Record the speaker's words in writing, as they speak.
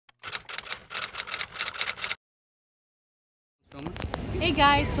Hey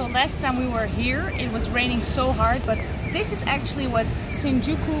guys, so last time we were here it was raining so hard, but this is actually what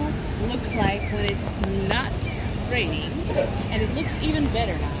Shinjuku looks like when it's not raining, and it looks even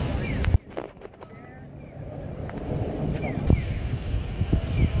better now.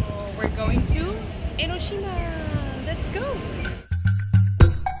 So we're going to Enoshima. Let's go!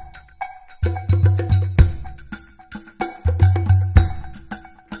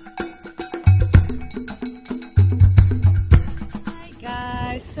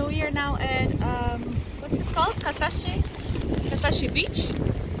 So we are now at, what's it called? Katashi Beach.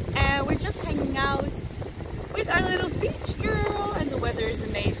 And we're just hanging out with our little beach girl, and the weather is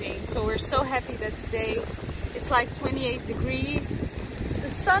amazing. So we're so happy that today it's like 28 degrees.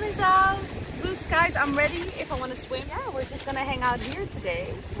 The sun is out, blue skies. I'm ready if I want to swim. Yeah, we're just gonna hang out here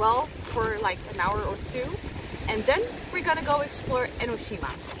today. Well, for like an hour or two. And then we're gonna go explore Enoshima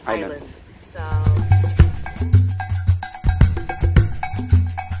Island. So...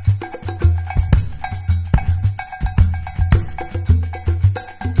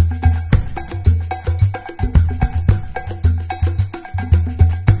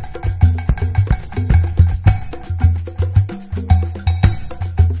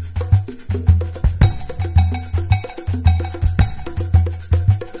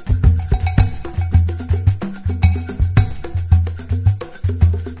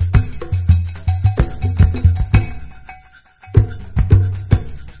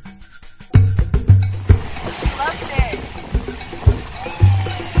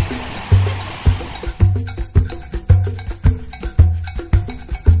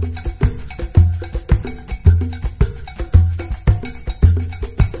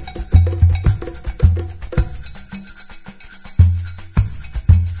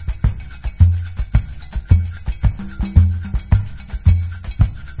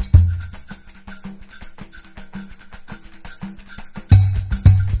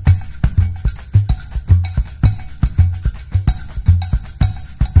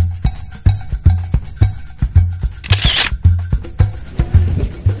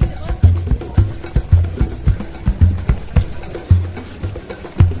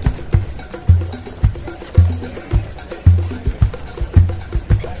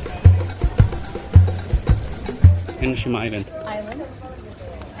 Enoshima Island.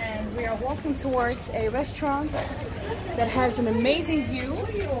 And we are walking towards a restaurant that has an amazing view.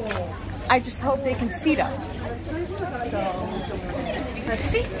 I just hope they can see us. So let's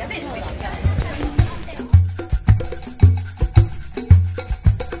see.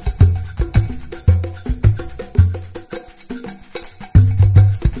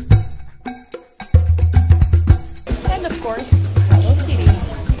 And of course, Hello Kitty.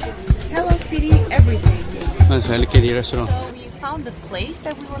 Hello Kitty, everything. So we found the place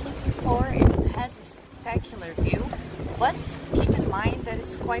that we were looking for. It has a spectacular view, but keep in mind that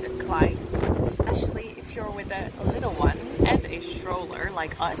it's quite a climb, especially if you're with a little one and a stroller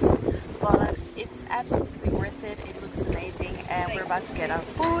like us. But it's absolutely worth it. It looks amazing, and we're about to get our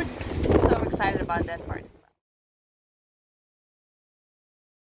food, so I'm excited about that part.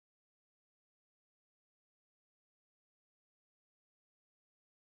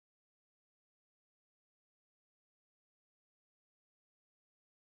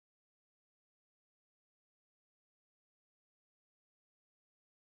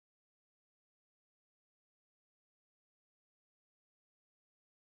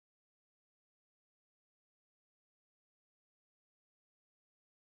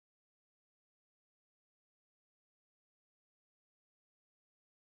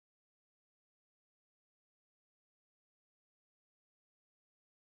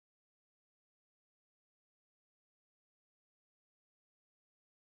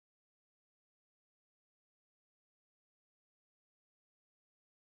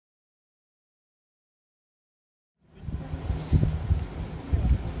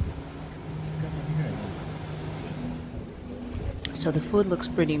 So the food looks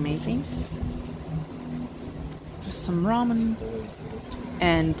pretty amazing. Just some ramen.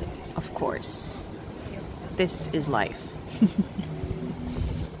 And of course, this is life.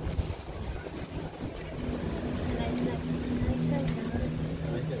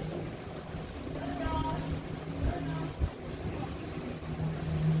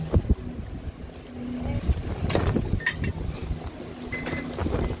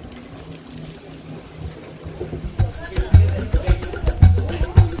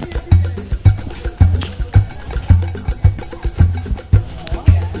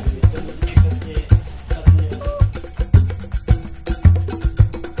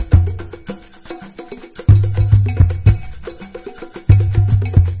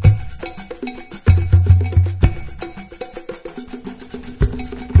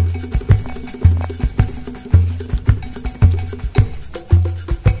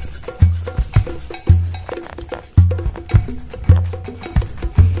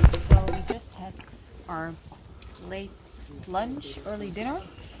 our late lunch, early dinner.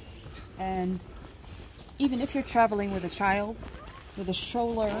 And even if you're traveling with a child, with a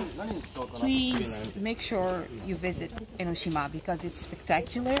stroller, please make sure you visit Enoshima because it's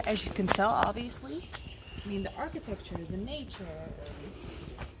spectacular, as you can tell, obviously. I mean, the architecture, the nature,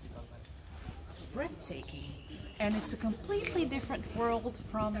 it's breathtaking. And it's a completely different world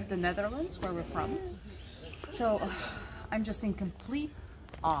from the Netherlands, where we're from. So I'm just in complete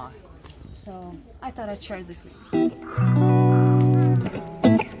awe. So I thought I'd share this with you.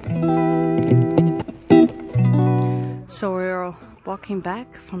 So we're walking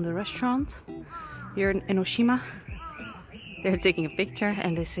back from the restaurant here in Enoshima. They're taking a picture,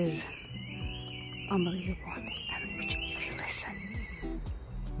 and this is unbelievable. And if you listen,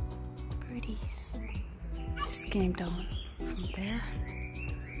 birdies just came down from there.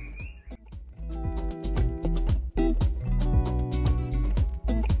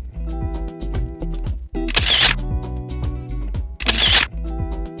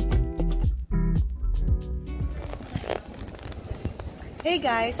 Hey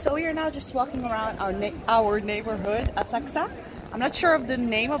guys, so we are now just walking around our neighborhood, Asakusa. I'm not sure of the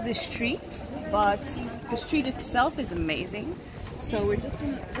name of the street, but the street itself is amazing. So we're just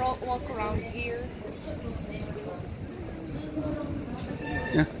gonna walk around here.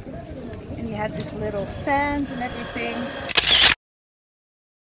 Yeah. And you had these little stands and everything.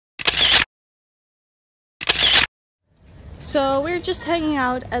 So we're just hanging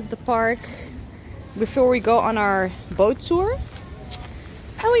out at the park before we go on our boat tour.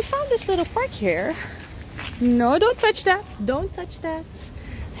 And we found this little park here. No, don't touch that. Don't touch that.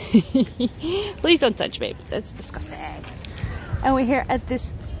 Please don't touch, babe. That's disgusting. And we're here at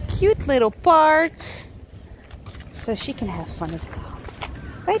this cute little park. So she can have fun as well.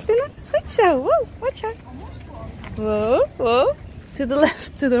 Right, Luna? Goed zo. Whoa, watch out. Whoa, whoa. To the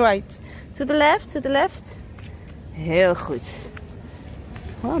left, to the right. To the left, to the left. Heel goed.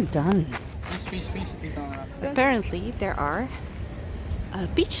 Well done. Apparently there are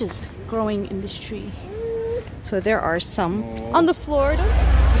peaches growing in this tree. So there are some on the floor. We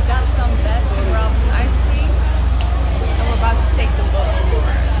got some Baskin Robbins ice cream, and we're about to take the boat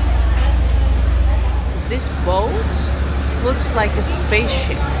tour. So this boat looks like a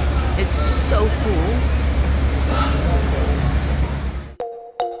spaceship. It's so cool.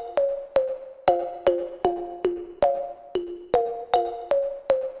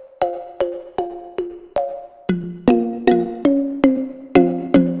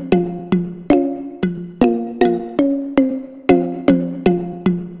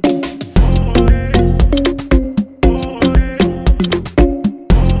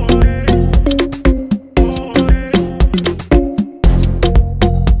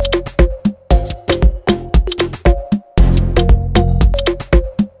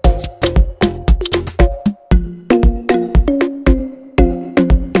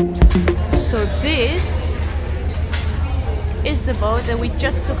 So this is the boat that we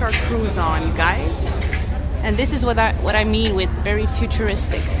just took our cruise on, guys. And this is what I mean with very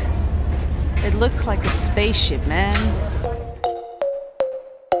futuristic. It looks like a spaceship, man.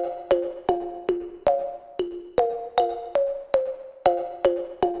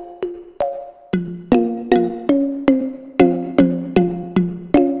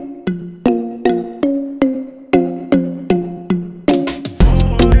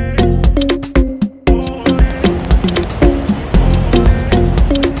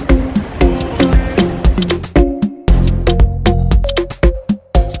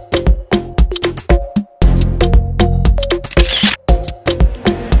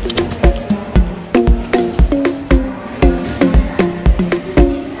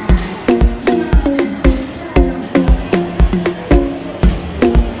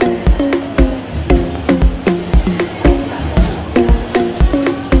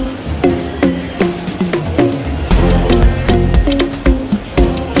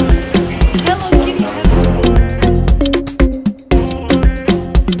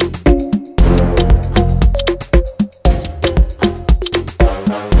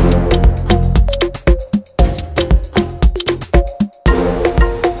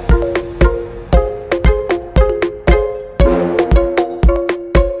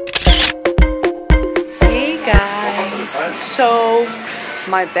 So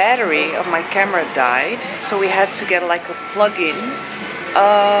my battery of my camera died, so we had to get like a plug-in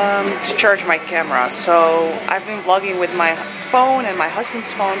to charge my camera. So I've been vlogging with my phone and my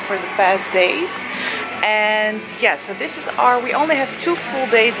husband's phone for the past days. And yeah, so this is we only have 2 full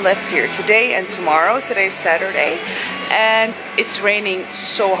days left here, today and tomorrow. Today is Saturday, and it's raining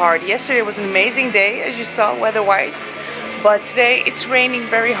so hard. Yesterday was an amazing day, as you saw, weather-wise. But today it's raining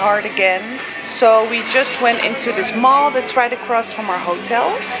very hard again. So we just went into this mall that's right across from our hotel,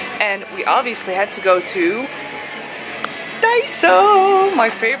 and we obviously had to go to Daiso, my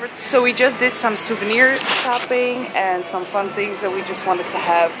favorite. So we just did some souvenir shopping and some fun things that we just wanted to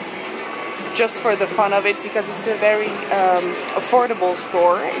have just for the fun of it, because it's a very affordable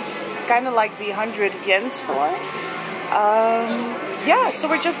store. It's kind of like the 100 yen store. Yeah, so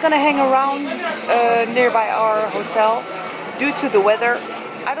we're just gonna hang around nearby our hotel. Due to the weather,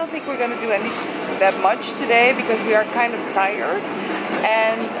 I don't think we're gonna do that much today because we are kind of tired,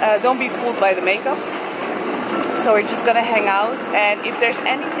 and don't be fooled by the makeup. So we're just gonna hang out, and if there's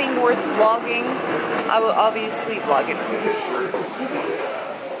anything worth vlogging, I will obviously vlog it for you.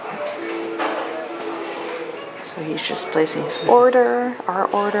 So he's just placing his order, our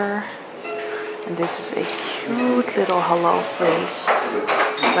order. And this is a cute little halal place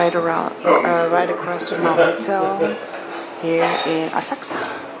right across from our hotel here in Asakusa.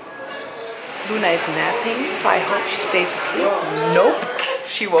 Luna is napping, so I hope she stays asleep. Nope,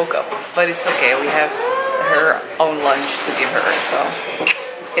 she woke up, but it's okay. We have her own lunch to give her, so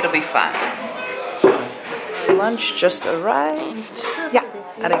it'll be fine. Lunch just arrived. Yeah,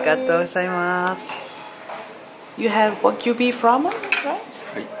 arigatou gozaimasu. You have Wagyu beef ramen, right?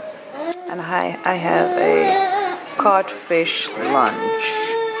 And I have a codfish lunch.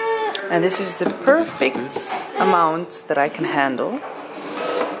 And this is the perfect amount that I can handle.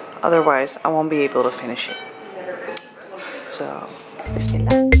 Otherwise, I won't be able to finish it. So,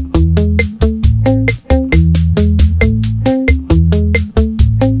 bismillah.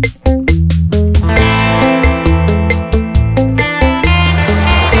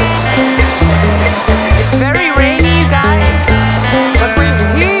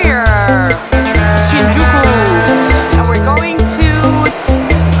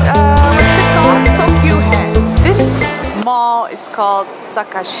 Called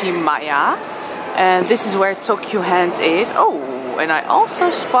Takashimaya, and this is where Tokyo Hands is. Oh, and I also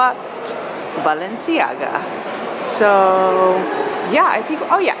spot Balenciaga. So yeah, I think,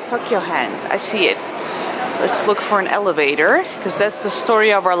 oh yeah, Tokyo Hand, I see it. Let's look for an elevator, because that's the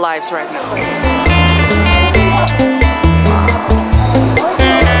story of our lives right now.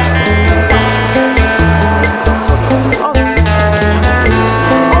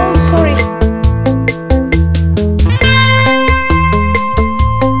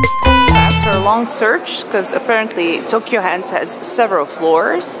 Search, because apparently Tokyo Hands has several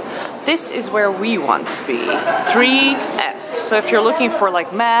floors. This is where we want to be, 3F. So if you're looking for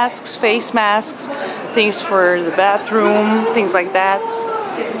like masks, face masks, things for the bathroom, things like that,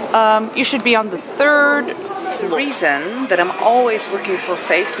 you should be on the 3rd floor. The reason that I'm always looking for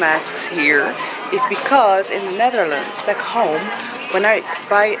face masks here is because in the Netherlands, back home, when I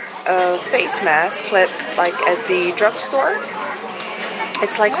buy a face mask, like at the drugstore,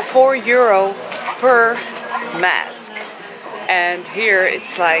 it's like €4 per mask, and here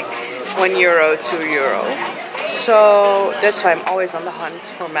it's like €1, €2. So that's why I'm always on the hunt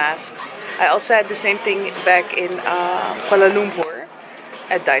for masks. I also had the same thing back in Kuala Lumpur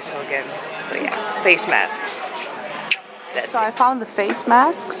at Daiso again. So yeah, face masks. So I found the face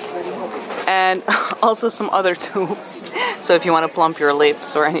masks and also some other tools. So if you want to plump your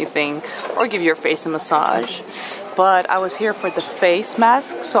lips or anything, or give your face a massage. But I was here for the face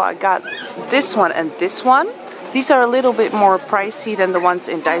mask, so I got this one and this one. These are a little bit more pricey than the ones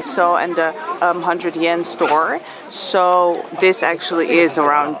in Daiso and the 100 yen store. So this actually is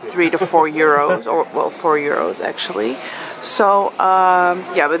around €3 to €4, or well, €4 actually. So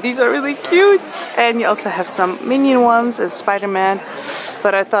yeah, but these are really cute. And you also have some Minion ones as Spider-Man.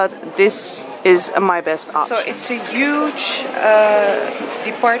 But I thought this is my best option. So it's a huge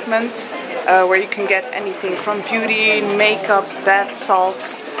department where you can get anything from beauty, makeup, bath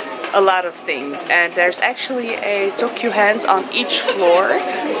salts, a lot of things. And there's actually a Tokyo Hands on each floor,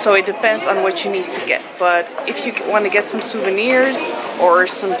 so it depends on what you need to get. But if you want to get some souvenirs or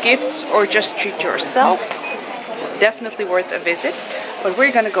some gifts or just treat yourself, definitely worth a visit. But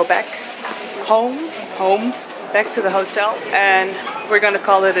we're gonna go back home, back to the hotel, and we're gonna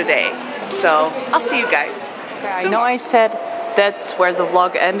call it a day. So I'll see you guys. I know I said that's where the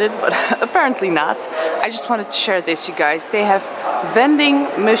vlog ended, but apparently not. I just wanted to share this, you guys. They have vending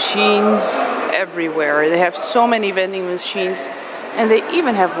machines everywhere. They have so many vending machines, and they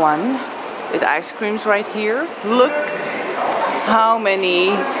even have one with ice creams right here. Look how many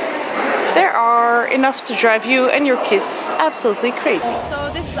there are, enough to drive you and your kids absolutely crazy. So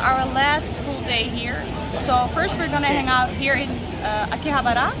this is our last full day here. So first we're gonna hang out here in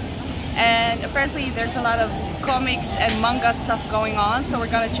Akihabara. And apparently there's a lot of comics and manga stuff going on, so we're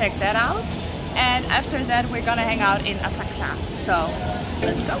gonna check that out. And after that we're gonna hang out in Asakusa. So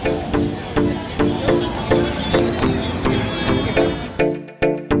let's go.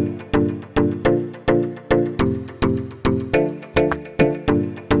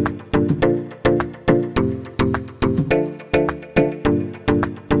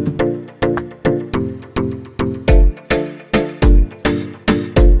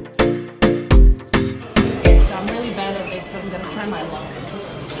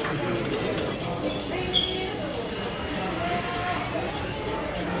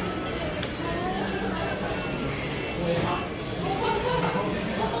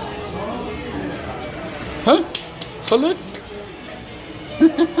 Bullet?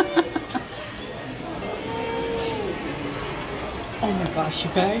 Oh my gosh,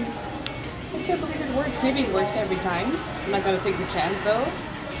 you guys. I can't believe it worked. Maybe it works every time. I'm not gonna take the chance though.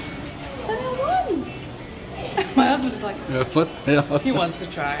 But I won! My husband is like, Yeah, what? Yeah. he wants to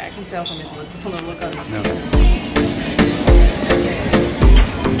try. I can tell from his look, from the look on his face.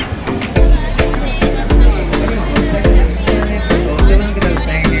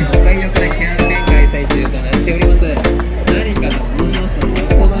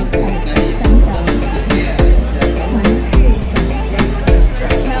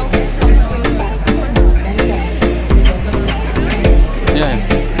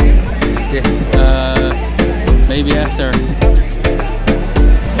 Maybe after.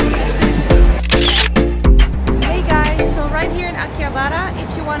 Hey guys, so right here in Akihabara,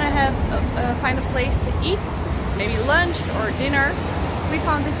 if you want to have find a place to eat, maybe lunch or dinner, we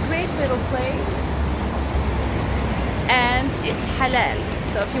found this great little place, and it's halal.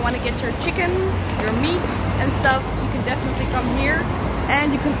 So if you want to get your chicken, your meats and stuff, you can definitely come here.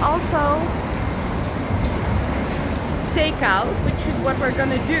 And you can also take out, which is what we're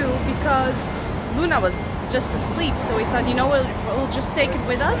gonna do because Luna was just asleep, so we thought, you know, we'll just take it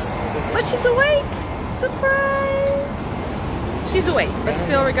with us. But she's awake! Surprise! She's awake, but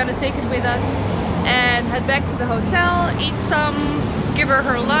still we're gonna take it with us and head back to the hotel, eat some, give her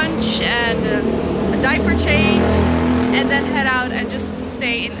her lunch and a diaper change, and then head out and just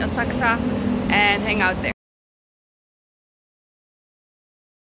stay in Asakusa and hang out there.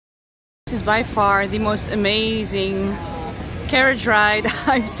 This is by far the most amazing carriage ride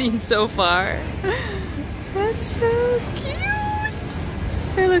I've seen so far. That's so cute!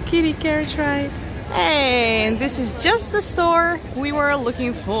 Hello Kitty carriage ride. Hey, and this is just the store we were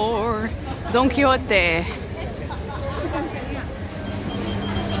looking for. Don Quixote.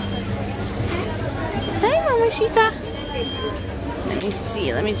 Hey Mamacita. Let me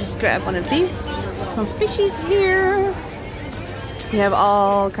see, let me just grab one of these. Some fishies here. We have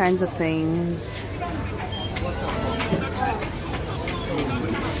all kinds of things.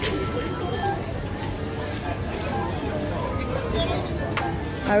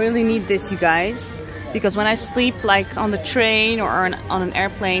 I really need this, you guys, because when I sleep like on the train or on an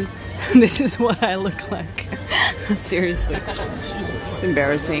airplane, this is what I look like. Seriously. It's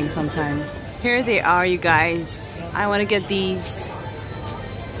embarrassing sometimes. Here they are, you guys. I want to get these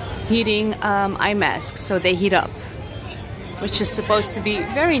heating eye masks so they heat up, which is supposed to be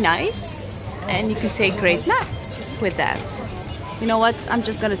very nice, and you can take great naps with that. You know what? I'm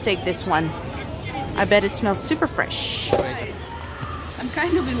just gonna take this one. I bet it smells super fresh. I'm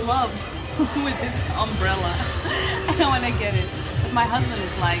kind of in love with this umbrella. I don't want to get it, but my husband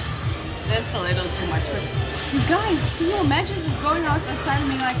is like, that's a little too much. But you guys, can you imagine just going outside and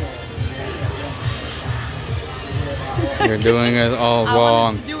being like, you're doing it all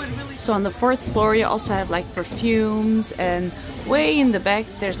wrong. So on the 4th floor you also have like perfumes, and way in the back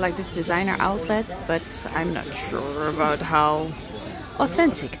there's like this designer outlet, but I'm not sure about how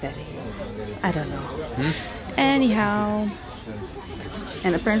authentic that is. I don't know. Anyhow,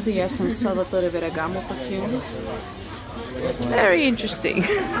 and apparently you have some Salvatore Ferragamo perfumes. Very interesting.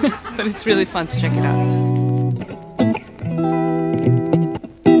 But it's really fun to check it out.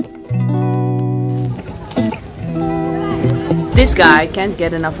 This guy can't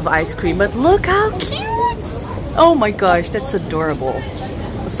get enough of ice cream, but look how cute! Oh my gosh, that's adorable.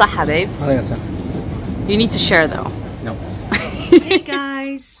 Saha, babe. You need to share though. No. Hey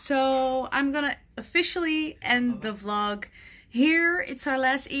guys, so I'm gonna officially end the vlog here. It's our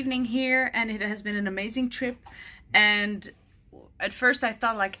last evening here, and it has been an amazing trip. And at first I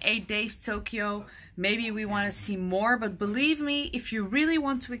thought like 8 days Tokyo, maybe we want to see more, but believe me, if you really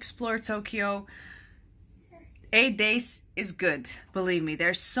want to explore Tokyo, 8 days is good. Believe me,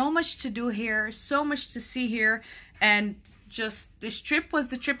 there's so much to do here, so much to see here, and just this trip was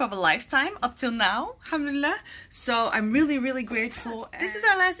the trip of a lifetime up till now, alhamdulillah. So I'm really, really grateful. This is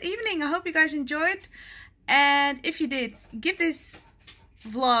our last evening. I hope you guys enjoyed, and if you did, give this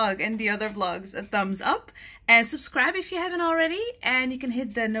vlog and the other vlogs a thumbs up, and subscribe if you haven't already, and you can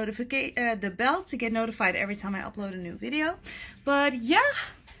hit the the bell to get notified every time I upload a new video. But yeah,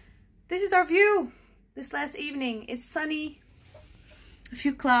 this is our view this last evening. It's sunny, a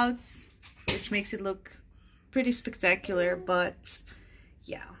few clouds, which makes it look pretty spectacular, but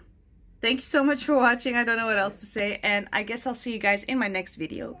yeah. Thank you so much for watching. I don't know what else to say, and I guess I'll see you guys in my next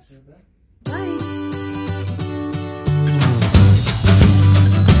videos. Bye!